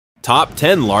Top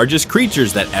 10 largest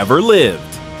creatures that ever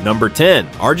lived. Number 10.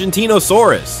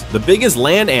 Argentinosaurus, the biggest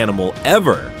land animal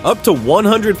ever, up to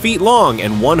 100 feet long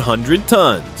and 100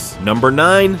 tons. Number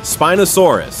 9.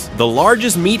 Spinosaurus, the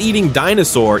largest meat-eating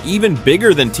dinosaur, even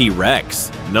bigger than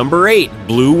T-Rex. Number 8.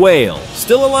 Blue whale,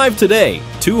 still alive today,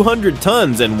 200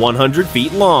 tons and 100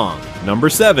 feet long. Number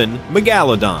 7.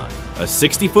 Megalodon, a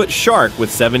 60-foot shark with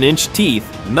 7-inch teeth,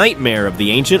 nightmare of the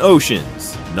ancient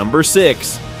oceans. Number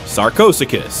 6.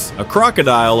 Sarcosuchus, a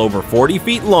crocodile over 40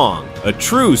 feet long, a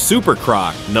true super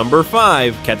croc. Number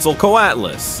 5.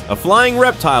 Quetzalcoatlus, a flying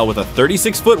reptile with a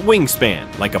 36-foot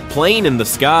wingspan, like a plane in the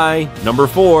sky. Number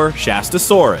 4.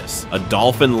 Shastasaurus, a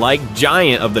dolphin-like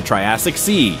giant of the Triassic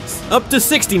seas, up to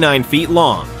 69 feet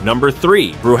long. Number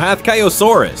 3.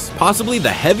 Bruhathkaiosaurus, possibly the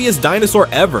heaviest dinosaur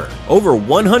ever, over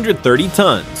 130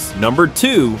 tons. Number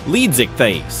 2.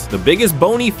 Leedsichthys, the biggest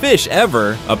bony fish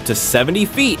ever, up to 70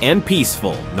 feet and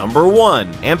peaceful. Number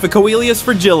 1. Amphicoelias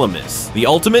fragilis, the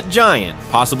ultimate giant,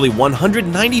 possibly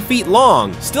 190 feet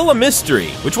long, still a mystery.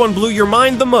 Which one blew your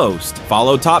mind the most?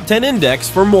 Follow Top 10 Index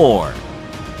for more.